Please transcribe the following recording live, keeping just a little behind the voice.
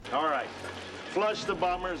Flush the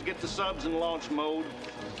bombers, get the subs in launch mode.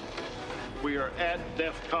 We are at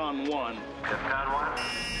DEFCON 1. DEFCON 1.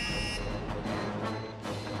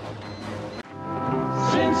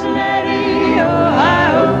 Cincinnati,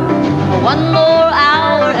 Ohio. One more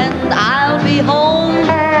hour and I'll be home.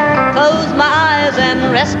 Close my eyes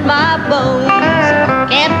and rest my bones.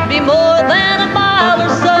 Can't be more than a mile or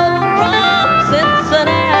so from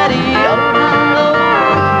Cincinnati, Ohio.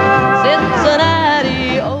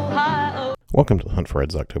 Cincinnati, Ohio. Welcome to the Hunt for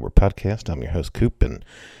Reds October podcast. I'm your host, Coop, and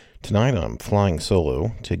tonight I'm flying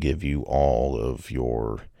solo to give you all of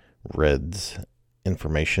your Reds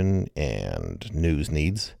information and news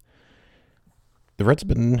needs. The Reds have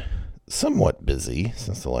been somewhat busy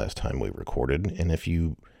since the last time we recorded, and if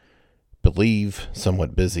you believe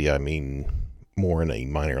somewhat busy, I mean more in a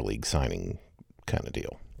minor league signing kind of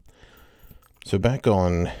deal. So back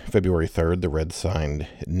on February 3rd, the Reds signed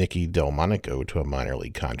Nicky Delmonico to a minor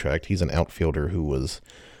league contract. He's an outfielder who was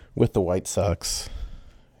with the White Sox.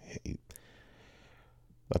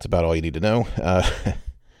 That's about all you need to know.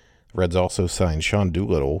 Reds also signed Sean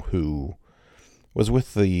Doolittle, who was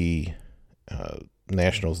with the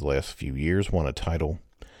Nationals the last few years, won a title,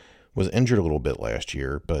 was injured a little bit last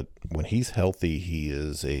year, but when he's healthy, he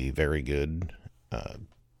is a very good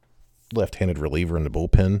left-handed reliever in the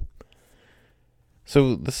bullpen.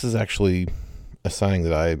 So this is actually a signing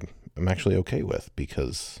that I'm actually okay with,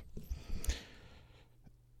 because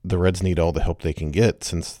the Reds need all the help they can get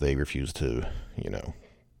since they refuse to,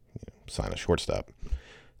 sign a shortstop.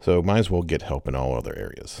 So might as well get help in all other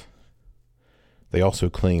areas. They also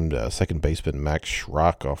claimed second baseman Max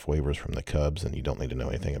Schrock off waivers from the Cubs, and you don't need to know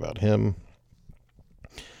anything about him.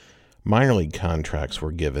 Minor league contracts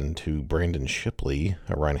were given to Brandon Shipley,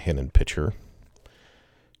 a right-handed pitcher,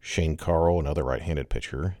 Shane Carl, another right-handed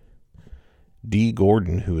pitcher, D.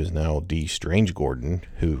 Gordon, who is now D. Strange Gordon,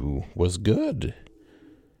 who was good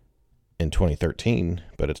in 2013,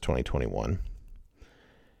 but it's 2021.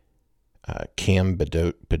 Cam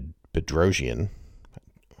Bedrosian,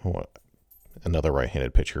 another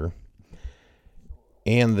right-handed pitcher.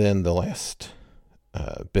 And then the last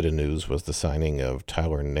bit of news was the signing of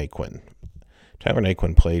Tyler Naquin. Tyler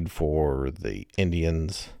Naquin played for the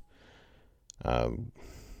Indians.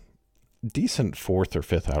 Decent fourth or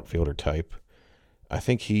fifth outfielder type. I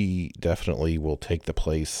think he definitely will take the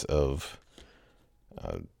place of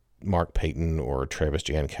Mark Payton or Travis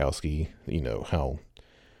Jankowski. You know, how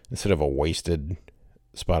instead of a wasted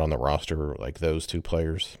spot on the roster like those two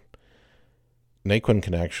players, Naquin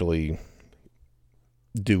can actually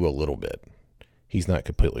do a little bit. He's not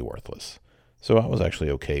completely worthless. So I was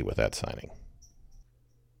actually okay with that signing.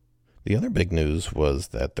 The other big news was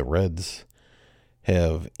that the Reds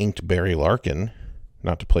have inked Barry Larkin,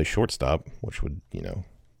 not to play shortstop, which would, be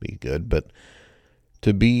good, but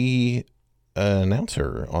to be an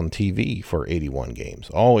announcer on TV for 81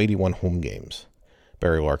 games, all 81 home games.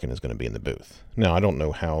 Barry Larkin is going to be in the booth. Now, I don't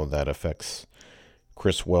know how that affects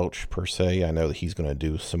Chris Welch per se. I know that he's going to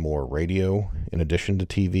do some more radio in addition to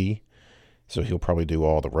TV, so he'll probably do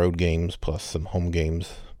all the road games plus some home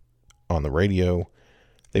games on the radio.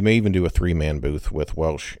 They may even do a three-man booth with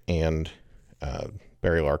Welch and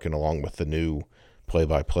Barry Larkin, along with the new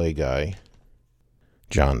play-by-play guy,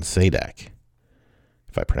 John Sadak,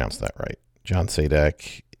 if I pronounced that right. John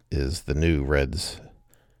Sadak is the new Reds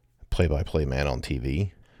play-by-play man on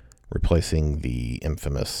TV, replacing the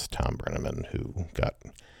infamous Tom Brenneman, who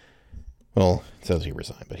it says he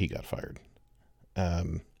resigned, but he got fired.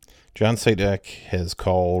 John Sadak has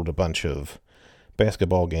called a bunch of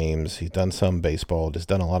basketball games. He's done some baseball, just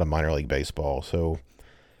done a lot of minor league baseball, so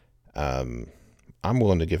I'm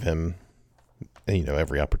willing to give him,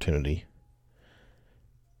 every opportunity.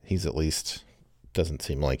 He's at least doesn't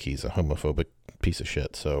seem like he's a homophobic piece of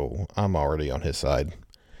shit, so I'm already on his side.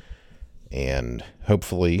 And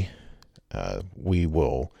hopefully we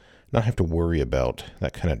will not have to worry about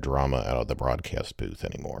that kind of drama out of the broadcast booth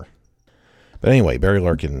anymore. But anyway, Barry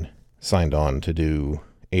Larkin signed on to do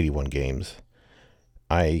 81 games.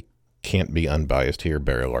 I can't be unbiased here.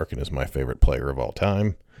 Barry Larkin is my favorite player of all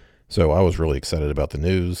time. So I was really excited about the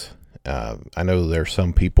news. I know there's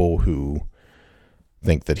some people who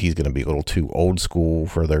think that he's going to be a little too old school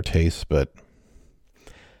for their taste, but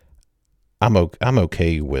I'm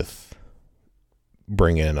okay with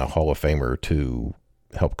bringing in a Hall of Famer to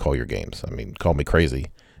help call your games. I mean, call me crazy.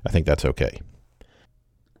 I think that's okay.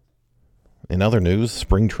 In other news,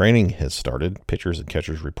 spring training has started. Pitchers and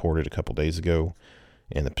catchers reported a couple days ago,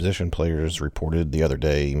 and the position players reported the other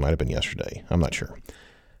day. Might have been yesterday. I'm not sure.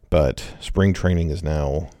 But spring training is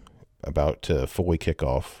now about to fully kick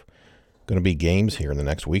off. Going to be games here in the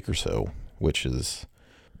next week or so, which is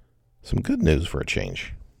some good news for a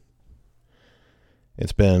change.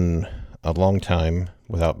 It's been a long time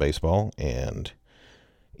without baseball, and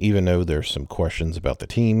even though there's some questions about the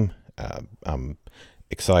team, I'm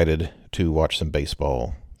excited to watch some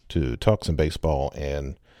baseball, to talk some baseball,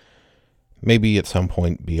 and maybe at some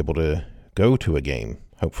point be able to go to a game,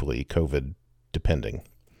 hopefully COVID depending.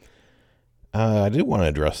 I do want to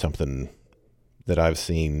address something that I've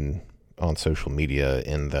seen on social media,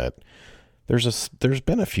 in that there's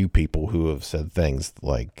been a few people who have said things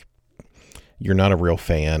like, you're not a real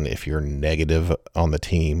fan if you're negative on the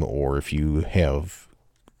team, or if you have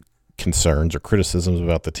concerns or criticisms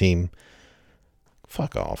about the team.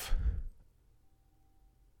 Fuck off.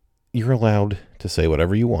 You're allowed to say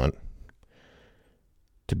whatever you want,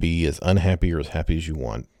 to be as unhappy or as happy as you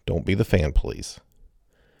want. Don't be the fan police.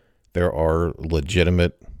 There are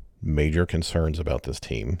legitimate major concerns about this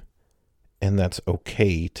team, and that's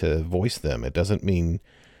okay to voice them. It doesn't mean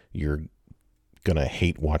you're going to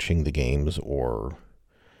hate watching the games, or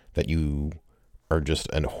that you are just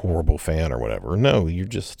a horrible fan or whatever. No, you're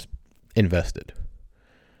just invested.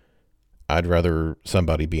 I'd rather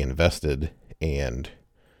somebody be invested and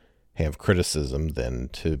have criticism than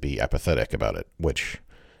to be apathetic about it, which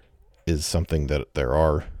is something that there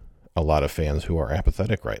are a lot of fans who are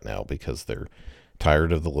apathetic right now because they're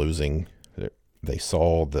tired of the losing. They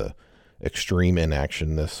saw the extreme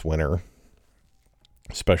inaction this winter,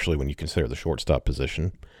 especially when you consider the shortstop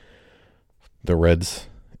position. The Reds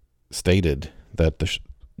stated that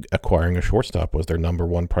acquiring a shortstop was their number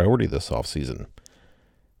one priority this offseason.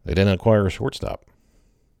 They didn't acquire a shortstop.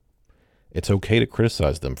 It's okay to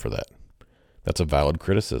criticize them for that. That's a valid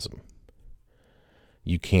criticism.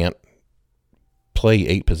 You can't play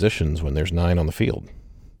 8 positions when there's 9 on the field.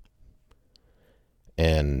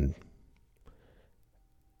 And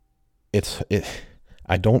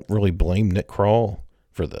I don't really blame Nick Krall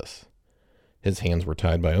for this. His hands were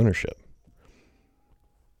tied by ownership.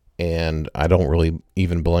 And I don't really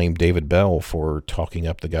even blame David Bell for talking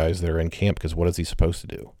up the guys that are in camp, because what is he supposed to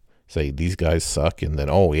do? Say, these guys suck, and then,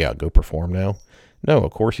 oh yeah, go perform now? No,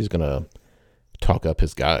 of course he's going to talk up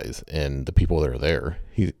his guys and the people that are there.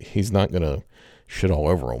 He's not going to shit all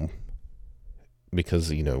over them,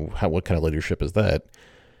 because, you know, what kind of leadership is that?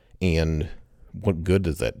 And what good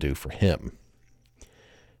does that do for him?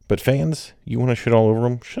 But fans, you want to shit all over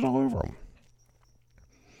them? Shit all over them.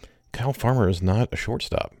 Kyle Farmer is not a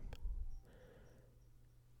shortstop.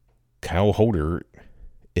 Kyle Holder,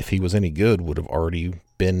 if he was any good, would have already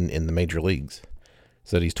been in the major leagues.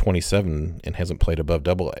 Said he's 27 and hasn't played above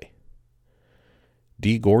AA.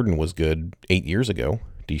 D. Gordon was good 8 years ago.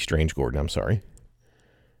 D. Strange Gordon, I'm sorry.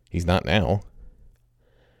 He's not now.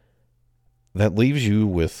 That leaves you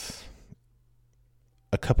with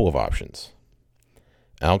a couple of options.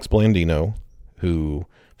 Alex Blandino, who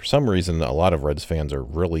for some reason a lot of Reds fans are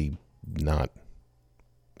really not.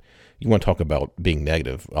 You want to talk about being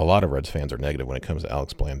negative. A lot of Reds fans are negative when it comes to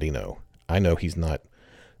Alex Blandino. I know he's not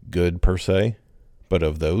good per se, but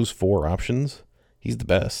of those 4 options, he's the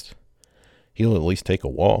best. He'll at least take a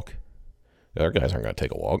walk. The other guys aren't going to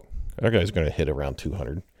take a walk. The other guys are going to hit around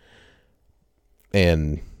 200.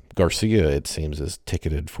 And Garcia, it seems, is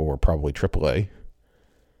ticketed for probably AAA,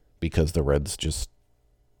 because the Reds just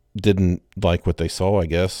didn't like what they saw, I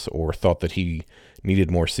guess, or thought that he needed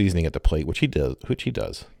more seasoning at the plate, which he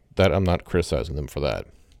does. That, I'm not criticizing them for that.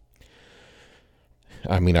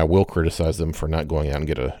 I mean, I will criticize them for not going out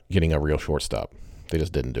and getting a real shortstop. They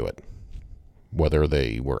just didn't do it. Whether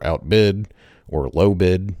they were outbid or low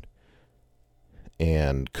bid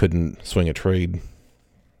and couldn't swing a trade,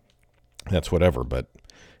 that's whatever, but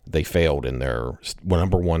they failed in their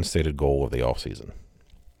number one stated goal of the offseason.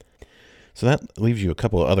 So that leaves you a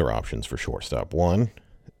couple of other options for shortstop. One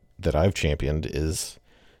that I've championed is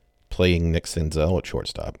playing Nick Senzel at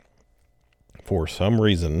shortstop. For some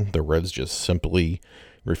reason, the Reds just simply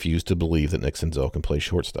refuse to believe that Nick Senzel can play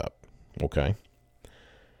shortstop. Okay.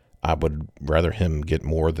 I would rather him get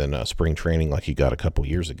more than a spring training like he got a couple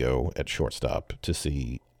years ago at shortstop to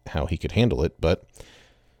see how he could handle it, but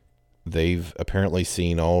they've apparently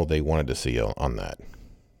seen all they wanted to see on that.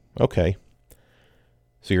 Okay.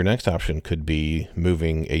 So your next option could be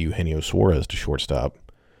moving Eugenio Suarez to shortstop,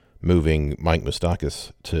 moving Mike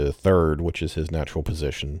Moustakas to third, which is his natural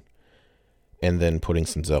position, and then putting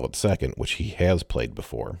Senzel at second, which he has played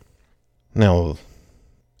before. Now,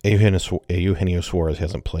 Eugenio Suarez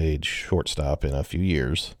hasn't played shortstop in a few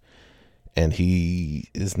years, and he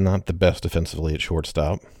is not the best defensively at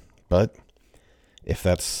shortstop, but if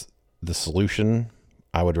that's the solution,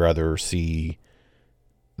 I would rather see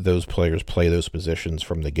those players play those positions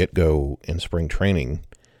from the get-go in spring training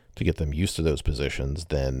to get them used to those positions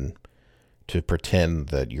than to pretend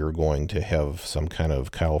that you're going to have some kind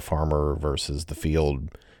of Kyle Farmer versus the field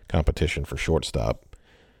competition for shortstop,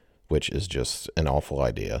 which is just an awful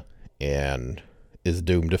idea and is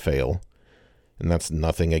doomed to fail. And that's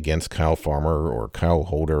nothing against Kyle Farmer or Kyle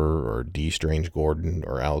Holder or D. Strange Gordon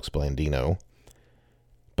or Alex Blandino.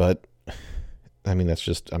 But, I mean,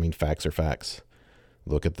 facts are facts.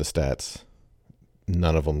 Look at the stats.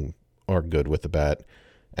 None of them are good with the bat.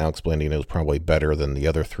 Alex Blandino is probably better than the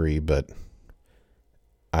other three, but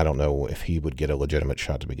I don't know if he would get a legitimate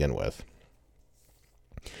shot to begin with.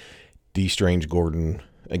 D. Strange Gordon,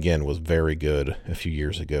 again, was very good a few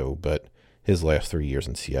years ago, but his last 3 years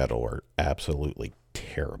in Seattle are absolutely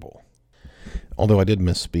terrible. Although I did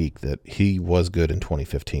misspeak that he was good in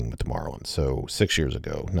 2015 with the Marlins, so 6 years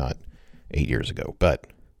ago, not 8 years ago. But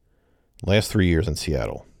last 3 years in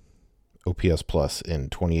Seattle, OPS plus in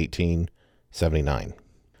 2018, 79.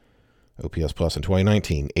 OPS plus in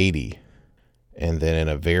 2019, 80. And then in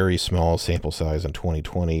a very small sample size in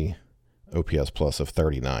 2020, OPS plus of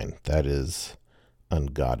 39. That is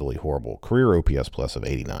ungodly horrible. Career OPS plus of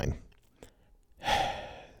 89.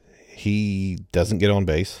 He doesn't get on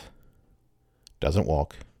base, doesn't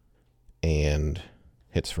walk, and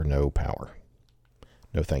hits for no power.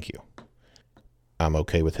 No thank you. I'm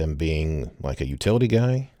okay with him being like a utility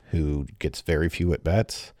guy who gets very few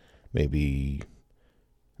at-bats, maybe,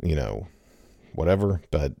 whatever.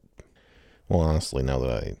 But, well, honestly, now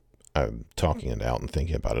that I'm talking it out and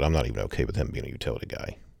thinking about it, I'm not even okay with him being a utility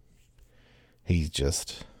guy. He's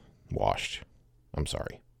just washed. I'm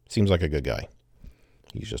sorry. Seems like a good guy.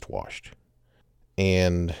 He's just washed.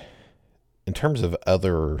 And in terms of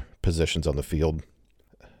other positions on the field,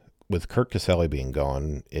 with Kurt Casale being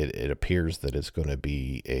gone, it appears that it's going to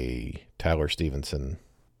be a Tyler Stevenson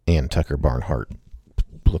and Tucker Barnhart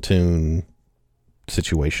platoon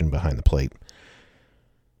situation behind the plate.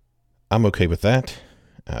 I'm okay with that.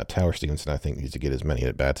 Tyler Stevenson, I think, needs to get as many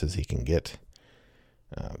at-bats as he can get.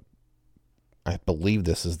 I believe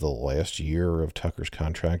this is the last year of Tucker's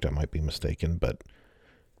contract. I might be mistaken, but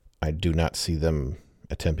I do not see them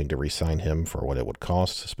attempting to re-sign him for what it would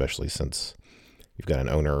cost, especially since you've got an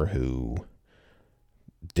owner who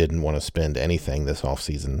didn't want to spend anything this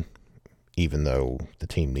offseason, even though the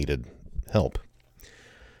team needed help.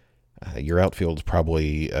 Your outfield's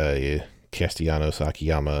probably Castellanos,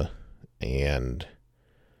 Akiyama, and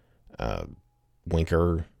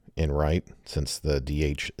Winker in right, since the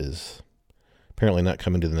DH is apparently not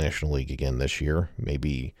coming to the National League again this year.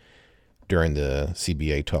 Maybe during the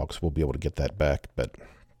CBA talks we'll be able to get that back, but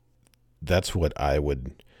that's what I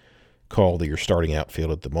would call your starting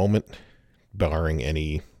outfield at the moment, barring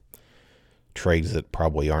any trades that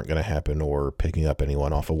probably aren't going to happen or picking up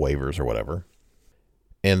anyone off of waivers or whatever.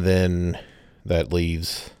 And then that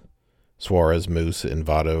leaves Suarez, Moose, and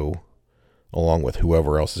Votto, along with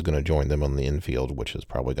whoever else is going to join them on the infield, which is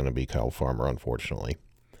probably going to be Kyle Farmer, unfortunately.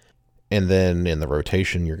 And then in the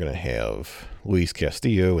rotation, you're going to have Luis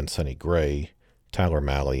Castillo and Sonny Gray, Tyler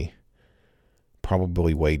Mahle,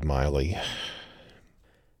 probably Wade Miley,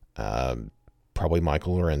 probably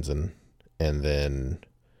Michael Lorenzen, and then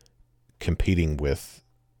competing with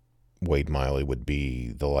Wade Miley would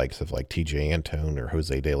be the likes of like TJ Antone or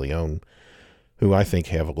Jose De Leon, who I think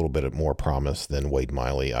have a little bit more promise than Wade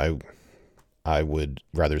Miley. I would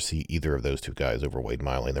rather see either of those two guys over Wade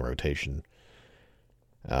Miley in the rotation.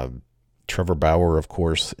 Trevor Bauer, of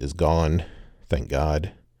course, is gone. Thank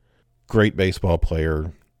God. Great baseball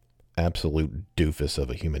player. Absolute doofus of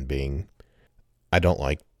a human being. I don't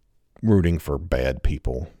like rooting for bad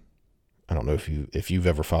people. I don't know if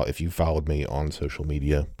you've followed me on social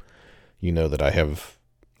media, you know that I have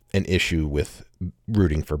an issue with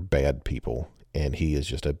rooting for bad people, and he is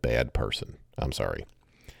just a bad person. I'm sorry.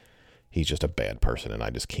 He's just a bad person, and I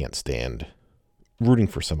just can't stand rooting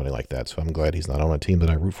for somebody like that, so I'm glad he's not on a team that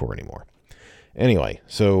I root for anymore. Anyway,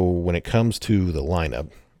 so when it comes to the lineup,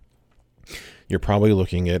 you're probably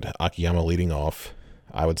looking at Akiyama leading off.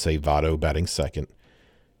 I would say Votto batting second.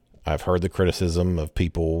 I've heard the criticism of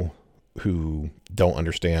people who don't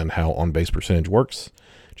understand how on-base percentage works.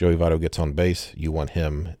 Joey Votto gets on base. You want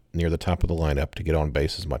him near the top of the lineup to get on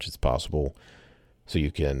base as much as possible so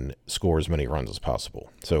you can score as many runs as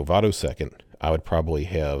possible. So Votto second. I would probably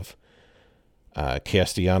have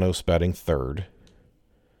Castellanos batting third.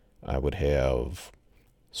 I would have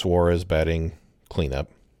Suarez batting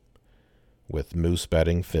cleanup with Moose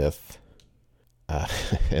batting fifth.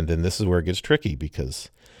 And then this is where it gets tricky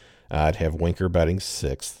because I'd have Winker batting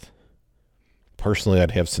sixth. Personally,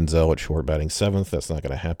 I'd have Senzel at short batting seventh. That's not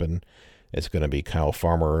going to happen. It's going to be Kyle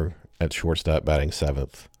Farmer at shortstop batting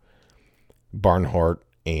seventh. Barnhart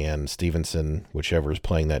and Stevenson, whichever is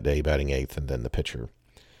playing that day, batting 8th, and then the pitcher.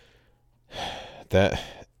 That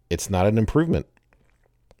it's not an improvement.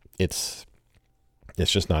 It's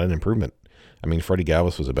just not an improvement. I mean, Freddie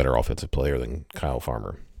Galvis was a better offensive player than Kyle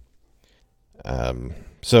Farmer.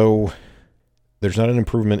 So there's not an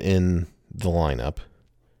improvement in the lineup.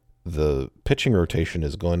 The pitching rotation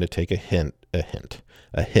is going to take a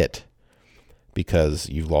hit, because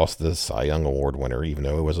you've lost the Cy Young Award winner, even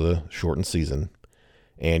though it was a shortened season,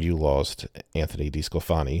 and you lost Anthony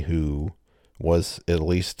DeSclafani, who was at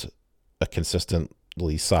least a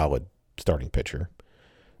consistently solid starting pitcher,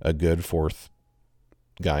 a good fourth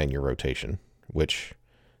guy in your rotation, which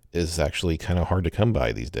is actually kind of hard to come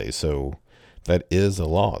by these days. So that is a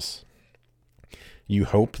loss. You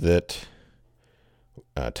hope that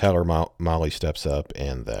Tyler Mahle steps up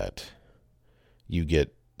and that you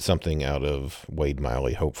get something out of Wade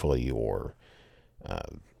Miley, hopefully, or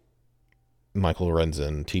Michael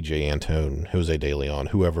Lorenzen, TJ Antone, Jose De Leon,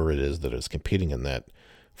 whoever it is that is competing in that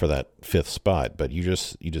for that 5th spot. But you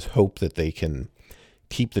just hope that they can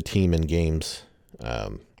keep the team in games.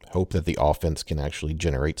 Hope that the offense can actually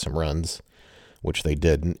generate some runs, which they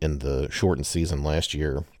did in the shortened season last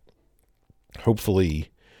year. Hopefully,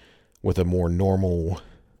 with a more normal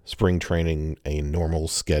spring training, a normal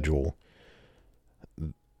schedule,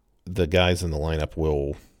 the guys in the lineup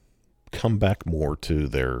will come back more to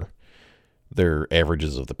their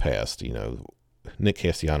averages of the past. You know, Nick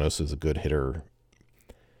Castellanos is a good hitter.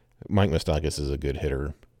 Mike Moustakas is a good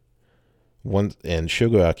hitter. And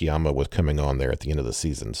Shogo Akiyama was coming on there at the end of the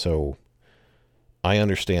season. So I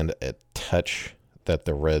understand a touch that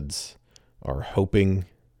the Reds are hoping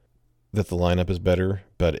that the lineup is better,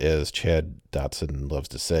 but as Chad Dotson loves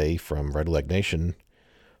to say from Red Leg Nation,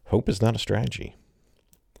 hope is not a strategy.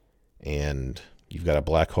 And you've got a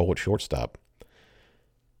black hole at shortstop.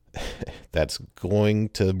 That's going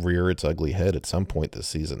to rear its ugly head at some point this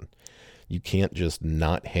season. You can't just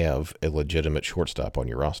not have a legitimate shortstop on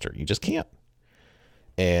your roster. You just can't.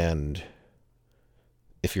 And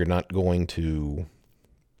if you're not going to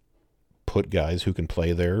put guys who can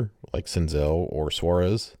play there, like Senzel or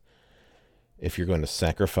Suarez, if you're going to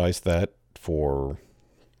sacrifice that for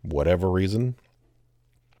whatever reason,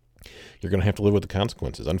 you're going to have to live with the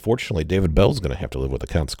consequences. Unfortunately, David Bell's going to have to live with the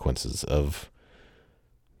consequences of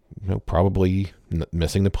probably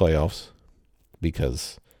missing the playoffs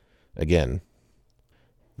because, again,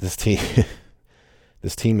 this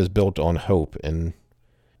team is built on hope, and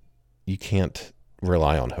you can't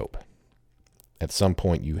rely on hope. At some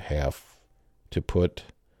point, you have to put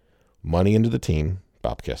money into the team,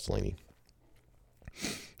 Bob Castellini.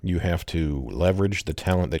 You have to leverage the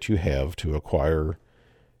talent that you have to acquire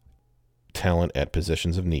talent at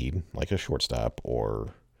positions of need, like a shortstop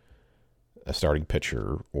or a starting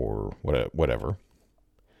pitcher or whatever.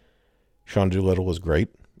 Sean Doolittle was great.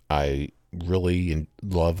 I really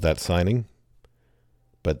love that signing.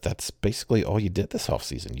 But that's basically all you did this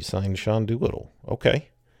offseason. You signed Sean Doolittle. Okay.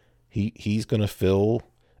 He's going to fill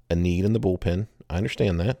a need in the bullpen. I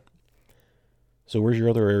understand that. So where's your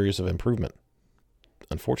other areas of improvement?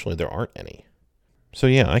 Unfortunately, there aren't any. So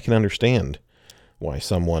yeah, I can understand why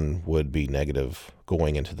someone would be negative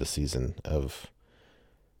going into the season of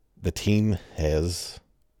the team has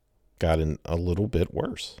gotten a little bit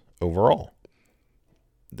worse overall.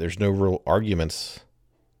 There's no real arguments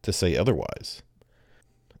to say otherwise.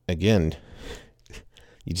 Again,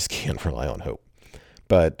 you just can't rely on hope.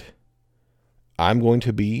 But I'm going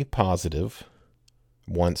to be positive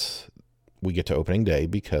once we get to opening day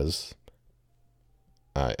because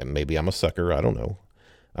maybe I'm a sucker. I don't know.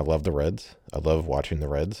 I love the Reds. I love watching the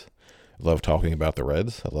Reds. I love talking about the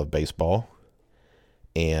Reds. I love baseball.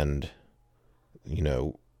 And,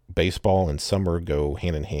 baseball and summer go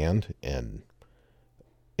hand in hand. And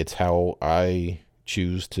it's how I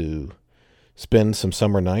choose to spend some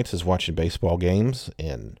summer nights is watching baseball games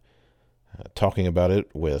and talking about it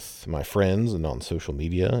with my friends and on social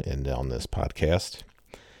media and on this podcast.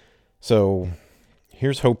 So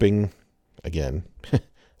here's hoping, again,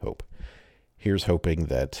 hope. Here's hoping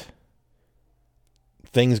that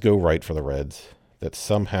things go right for the Reds, that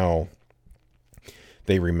somehow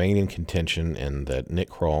they remain in contention and that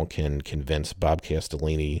Nick Krall can convince Bob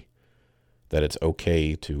Castellini that it's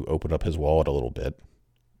okay to open up his wallet a little bit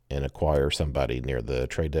and acquire somebody near the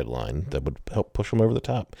trade deadline that would help push him over the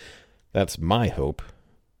top. That's my hope,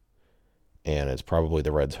 and it's probably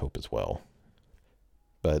the Reds' hope as well.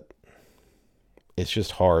 But it's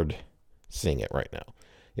just hard seeing it right now.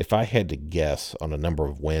 If I had to guess on a number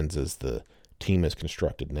of wins as the team is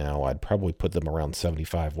constructed now, I'd probably put them around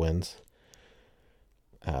 75 wins.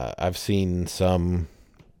 I've seen some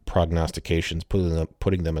prognostications,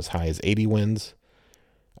 putting them as high as 80 wins.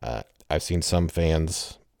 I've seen some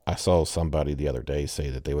fans, I saw somebody the other day say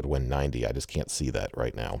that they would win 90. I just can't see that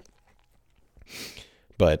right now.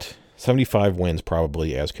 But 75 wins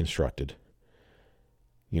probably as constructed.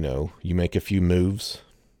 You make a few moves,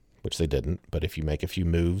 which they didn't, but if you make a few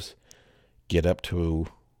moves, get up to,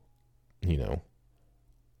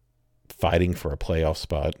 fighting for a playoff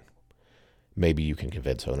spot, maybe you can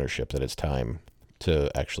convince ownership that it's time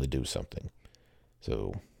to actually do something.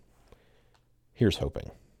 So here's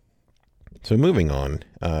hoping. So moving on,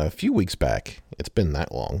 a few weeks back, it's been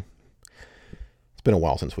that long. It's been a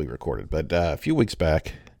while since we recorded, but a few weeks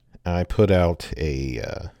back, I put out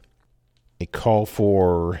a call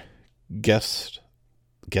for guest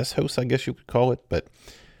hosts, I guess you could call it, but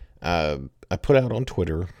I put out on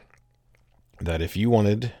Twitter that if you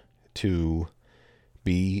wanted to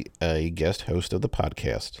be a guest host of the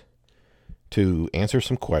podcast, to answer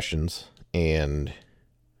some questions, and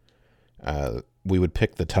we would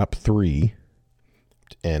pick the top 3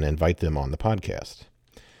 and invite them on the podcast.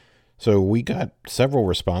 So we got several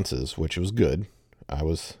responses, which was good. I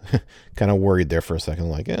was kind of worried there for a second,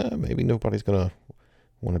 like, maybe nobody's going to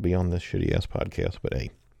want to be on this shitty ass podcast, but hey,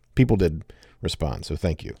 people did respond, so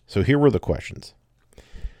thank you. So here were the questions.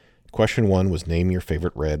 Question 1 was name your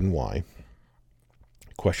favorite red and why.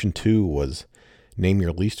 Question 2 was name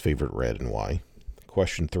your least favorite red and why.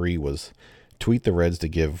 Question 3 was tweet the Reds to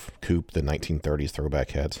give Coop the 1930s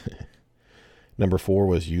throwback hats. Number 4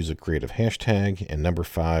 was use a creative hashtag, and number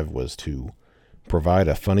 5 was to provide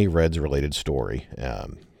a funny Reds related story.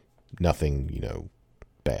 Nothing,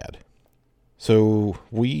 bad. So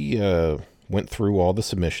we went through all the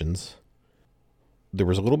submissions. There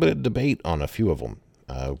was a little bit of debate on a few of them.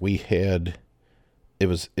 It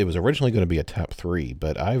was originally going to be a top 3,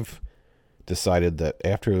 but I've decided that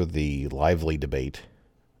after the lively debate,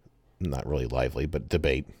 not really lively, but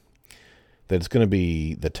debate, that it's going to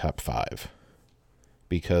be the top 5,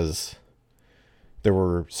 because there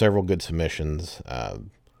were several good submissions.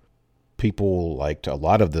 People liked a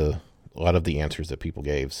lot of the answers that people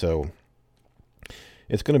gave, so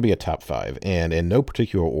it's going to be a top 5, and in no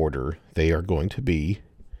particular order, they are going to be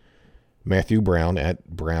Matthew Brown at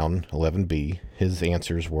Brown11B. His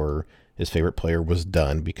answers were his favorite player was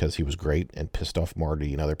Dunn because he was great and pissed off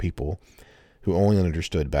Marty and other people who only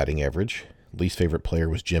understood batting average. Least favorite player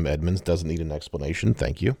was Jim Edmonds. Doesn't need an explanation.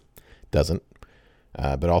 Thank you. Doesn't.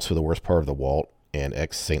 But also the worst part of the Walt and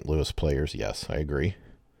ex-St. Louis players. Yes, I agree.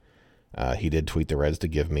 He did tweet the Reds to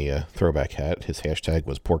give me a throwback hat. His hashtag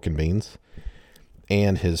was pork and beans.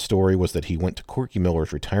 And his story was that he went to Corky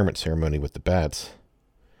Miller's retirement ceremony with the Bats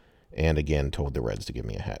and again told the Reds to give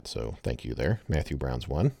me a hat. So thank you there. Matthew Brown's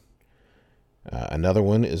one. Another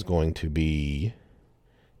one is going to be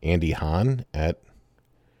Andy Hahn at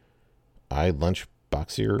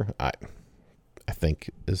iLunchboxier. I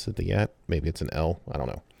think, is it the at? Maybe it's an L. I don't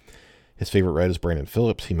know. His favorite Red is Brandon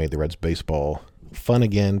Phillips. He made the Reds baseball fun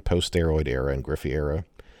again, post-steroid era and Griffey era.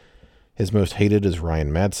 His most hated is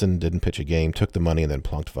Ryan Madsen. Didn't pitch a game, took the money, and then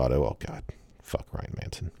plunked Votto. Oh, God. Fuck Ryan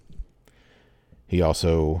Madsen. He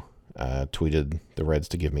also tweeted the Reds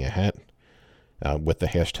to give me a hat with the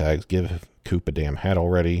hashtags, give Coop a damn hat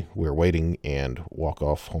already, we're waiting, and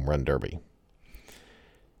walk-off home run derby.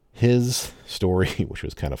 His story, which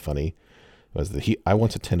was kind of funny, was that I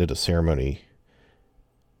once attended a ceremony.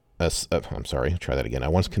 I'm sorry, try that again. I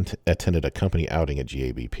once attended a company outing at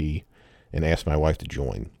GABP and asked my wife to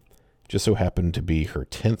join. Just so happened to be her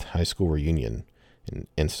 10th high school reunion, and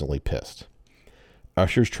instantly pissed.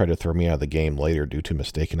 Ushers tried to throw me out of the game later due to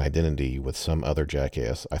mistaken identity with some other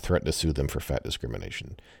jackass. I threatened to sue them for fat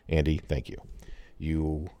discrimination. Andy, thank you.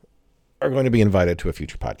 You are going to be invited to a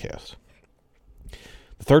future podcast.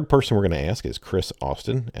 The third person we're going to ask is Chris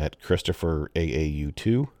Austin at Christopher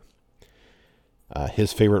AAU2.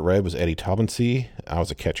 His favorite Red was Eddie Taubensee. I was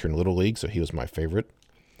a catcher in Little League, so he was my favorite.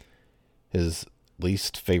 His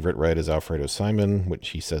least favorite Red is Alfredo Simon, which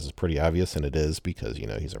he says is pretty obvious, and it is because,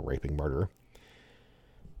 he's a raping murderer.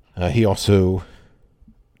 He also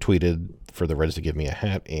tweeted for the Reds to give me a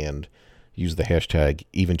hat and used the hashtag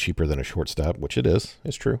even cheaper than a shortstop, which it is.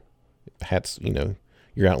 It's true. Hats,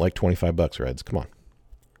 you're out like $25, Reds. Come on.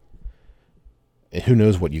 And who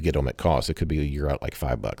knows what you get them at cost? It could be you're out like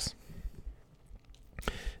 $5.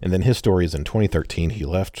 And then his story is in 2013. He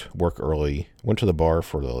left work early, went to the bar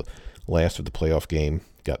for the last of the playoff game,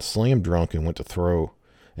 got slammed drunk and went to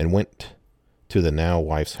the now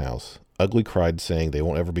wife's house. Ugly cried, saying they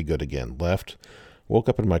won't ever be good again. Left, woke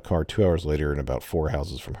up in my car 2 hours later and about 4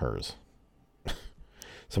 houses from hers.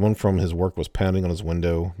 Someone from his work was pounding on his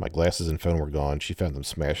window. My glasses and phone were gone. She found them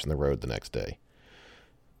smashed in the road the next day.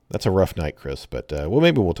 That's a rough night, Chris, but well,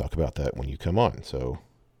 maybe we'll talk about that when you come on. So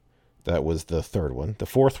that was the third one. The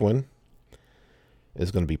fourth one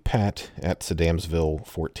is going to be Pat at Saddamsville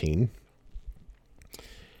 14.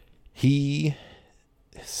 He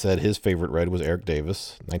said his favorite Red was Eric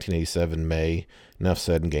Davis, 1987 May. Enough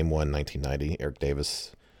said in Game 1, 1990. Eric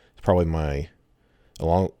Davis is probably my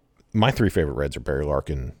three favorite Reds are Barry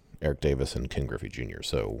Larkin, Eric Davis, and Ken Griffey Jr.,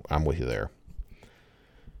 so I'm with you there.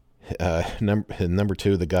 Number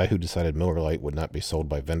 2, the guy who decided Miller Lite would not be sold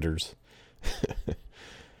by vendors.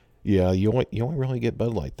 Yeah, you only really get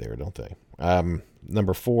Bud Light there, don't they?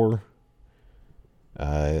 Number 4,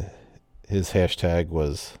 his hashtag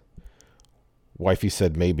was Wifey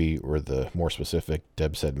said maybe, or the more specific,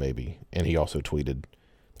 Deb said maybe, and he also tweeted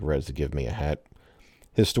the Reds to give me a hat.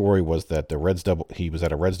 His story was that he was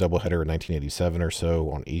at a Reds doubleheader in 1987 or so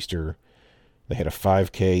on Easter. They had a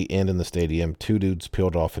 5K end in the stadium. 2 dudes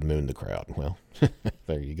peeled off and mooned the crowd. Well,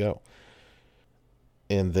 there you go.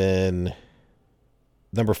 And then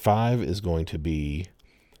number 5 is going to be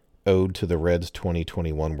Ode to the Reds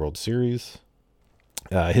 2021 World Series.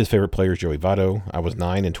 His favorite player is Joey Votto. I was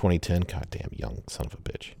 9 in 2010. Goddamn young son of a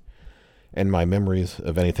bitch. And my memories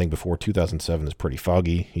of anything before 2007 is pretty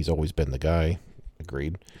foggy. He's always been the guy.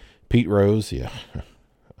 Agreed. Pete Rose, yeah,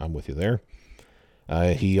 I'm with you there.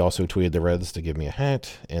 He also tweeted the Reds to give me a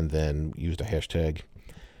hat and then used a hashtag.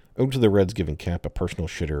 Ode to the Reds giving Cap a personal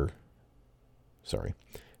shitter. Sorry.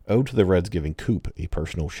 Ode to the Reds giving Coop a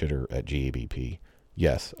personal shitter at GABP.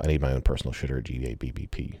 Yes, I need my own personal shitter at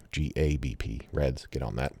GABP. GABP. Reds, get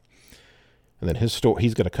on that. And then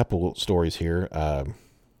he's got a couple stories here.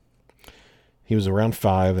 He was around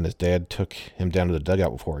 5, and his dad took him down to the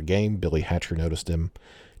dugout before a game. Billy Hatcher noticed him,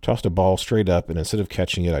 tossed a ball straight up, and instead of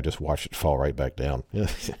catching it, I just watched it fall right back down.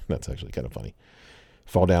 That's actually kind of funny.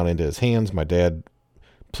 Fall down into his hands. My dad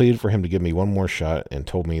pleaded for him to give me one more shot and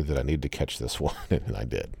told me that I needed to catch this one, and I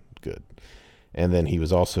did. Good. And then he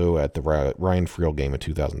was also at the Ryan Friel game in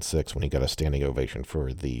 2006 when he got a standing ovation for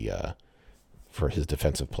his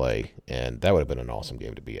defensive play, and that would have been an awesome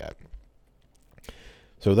game to be at.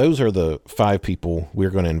 So those are the 5 people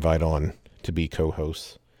we're going to invite on to be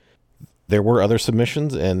co-hosts. There were other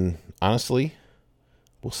submissions, and honestly,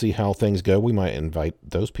 we'll see how things go. We might invite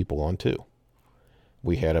those people on too.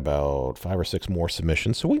 We had about 5 or 6 more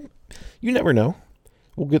submissions, so you never know.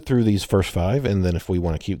 We'll get through these first 5, and then if we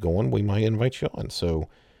want to keep going, we might invite you on. So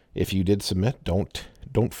if you did submit, don't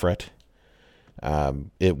fret.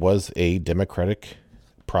 It was a democratic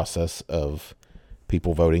process of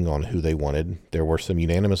people voting on who they wanted. There were some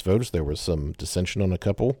unanimous votes. There was some dissension on a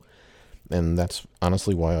couple, and that's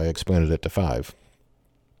honestly why I expanded it to 5.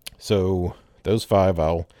 So those 5,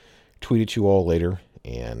 I'll tweet at you all later,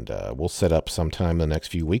 and we'll set up sometime in the next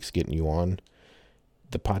few weeks getting you on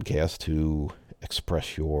the podcast to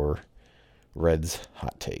express your Reds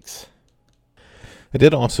hot takes. I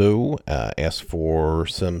did also ask for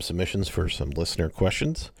some submissions for some listener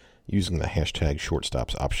questions using the hashtag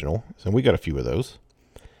shortstops optional. So we got a few of those.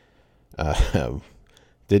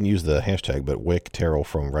 Didn't use the hashtag, but Wick Terrell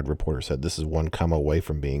from Red Reporter said this is one comma away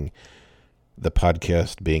from being the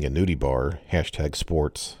podcast being a nudie bar. Hashtag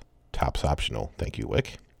sports tops optional. Thank you,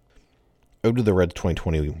 Wick. Ode to the Reds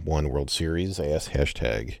 2021 World Series. I asked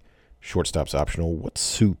hashtag shortstops optional. What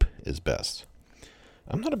soup is best?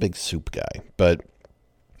 I'm not a big soup guy, but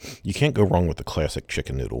you can't go wrong with the classic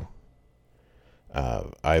chicken noodle.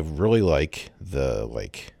 I really like the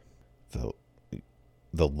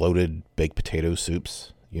loaded baked potato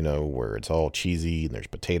soups, where it's all cheesy and there's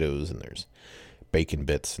potatoes and there's bacon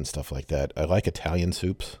bits and stuff like that. I like Italian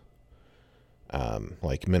soups,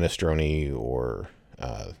 like minestrone or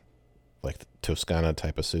like the Toscana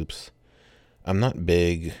type of soups. I'm not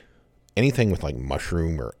big, anything with like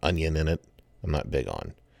mushroom or onion in it, I'm not big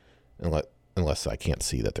on, unless I can't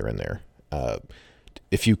see that they're in there.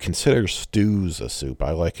 If you consider stews a soup,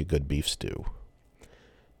 I like a good beef stew.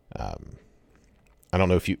 I don't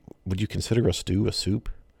know would you consider a stew a soup?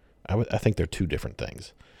 I think they're two different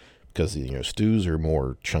things, because stews are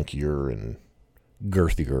more chunkier and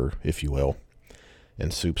girthier, if you will,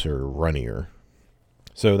 and soups are runnier.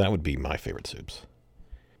 So that would be my favorite soups.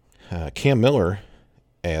 Cam Miller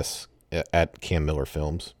asks at Cam Miller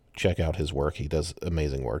Films. Check out his work. He does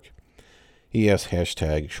amazing work. He asks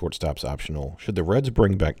hashtag shortstops optional. Should the Reds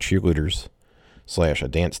bring back cheerleaders / a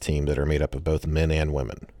dance team that are made up of both men and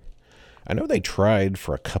women? I know they tried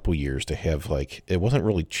for a couple years to have it wasn't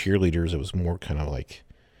really cheerleaders. It was more kind of like,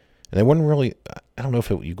 and they weren't really, I don't know if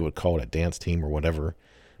you would call it a dance team or whatever,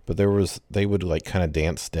 but they would kind of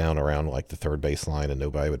dance down around the third base line and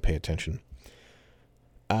nobody would pay attention.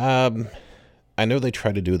 I I know they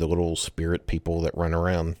try to do the little spirit people that run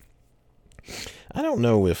around. I don't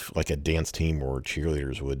know if like a dance team or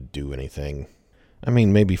cheerleaders would do anything. I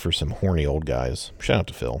mean, maybe for some horny old guys. Shout out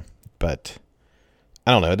to Phil. But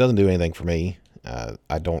I don't know. It doesn't do anything for me.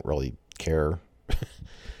 I don't really care.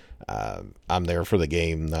 I'm there for the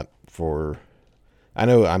game, not for... I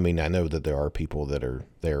know that there are people that are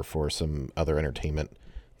there for some other entertainment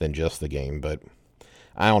than just the game, but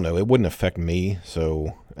I don't know. It wouldn't affect me,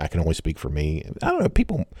 so I can only speak for me. I don't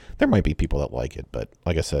know. There might be people that like it, but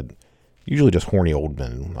like I said, usually just horny old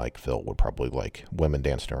men like Phil would probably like women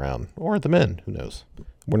dancing around, or the men. Who knows?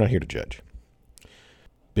 We're not here to judge.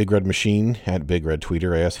 Big Red Machine at Big Red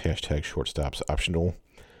Tweeter asks, #shortstops optional.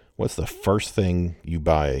 What's the first thing you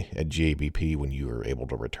buy at GABP when you are able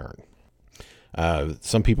to return?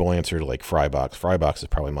 Some people answered like Frybox. Frybox is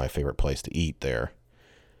probably my favorite place to eat there.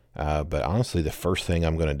 But honestly, the first thing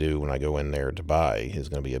I'm going to do when I go in there to buy is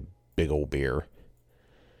going to be a big old beer.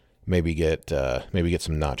 Maybe get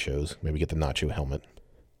some nachos. Maybe get the nacho helmet.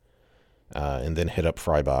 And then hit up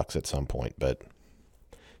Frybox at some point. But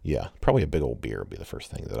yeah, probably a big old beer would be the first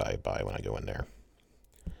thing that I buy when I go in there.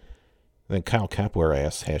 Then Kyle Kapler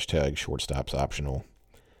asks, #shortstops optional.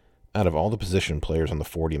 Out of all the position players on the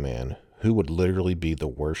 40-man, who would literally be the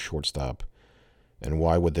worst shortstop, and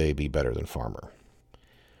why would they be better than Farmer?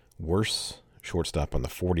 Worst shortstop on the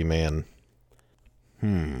 40-man?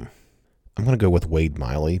 I'm going to go with Wade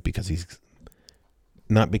Miley because he's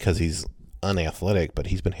unathletic, but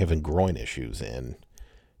he's been having groin issues, and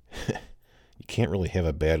you can't really have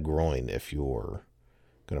a bad groin if you're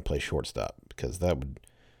going to play shortstop, because that would,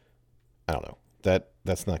 I don't know,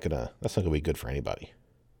 that's not going to be good for anybody.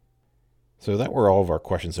 So that were all of our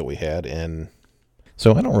questions that we had, and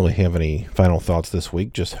so I don't really have any final thoughts this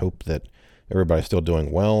week. Just hope that everybody's still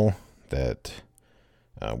doing well, that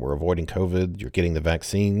we're avoiding COVID. You're getting the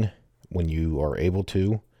vaccine when you are able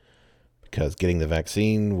to, because getting the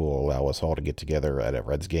vaccine will allow us all to get together at a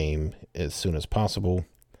Reds game as soon as possible.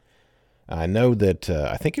 I know that,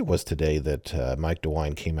 I think it was today that Mike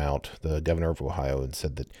DeWine came out, the governor of Ohio, and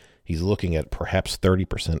said that he's looking at perhaps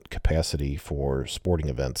 30% capacity for sporting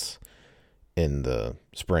events in the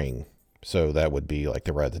spring. So that would be like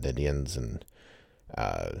the Reds and Indians and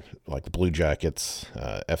like the Blue Jackets,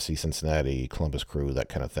 FC Cincinnati, Columbus Crew, that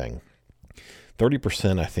kind of thing.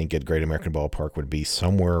 30%, I think, at Great American Ballpark would be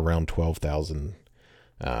somewhere around 12,000.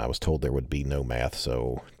 I was told there would be no math,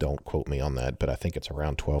 so don't quote me on that, but I think it's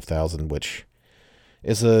around 12,000, which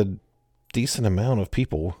is a decent amount of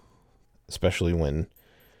people, especially when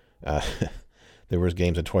there was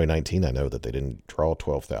games in 2019. I know that they didn't draw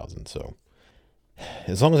 12,000, so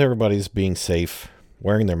as long as everybody's being safe,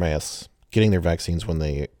 wearing their masks, getting their vaccines when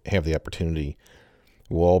they have the opportunity,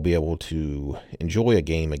 we'll all be able to enjoy a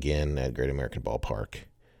game again at Great American Ballpark.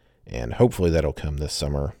 And hopefully that'll come this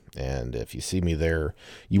summer. And if you see me there,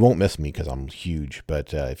 you won't miss me because I'm huge.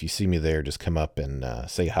 But if you see me there, just come up and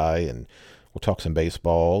say hi, and we'll talk some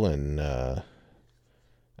baseball and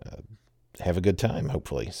have a good time,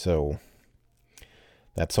 hopefully. So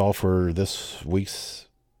that's all for this week's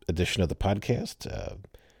edition of the podcast.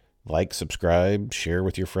 Like, subscribe, share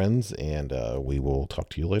with your friends, and we will talk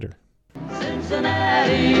to you later.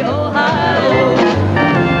 Cincinnati,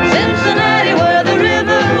 Ohio.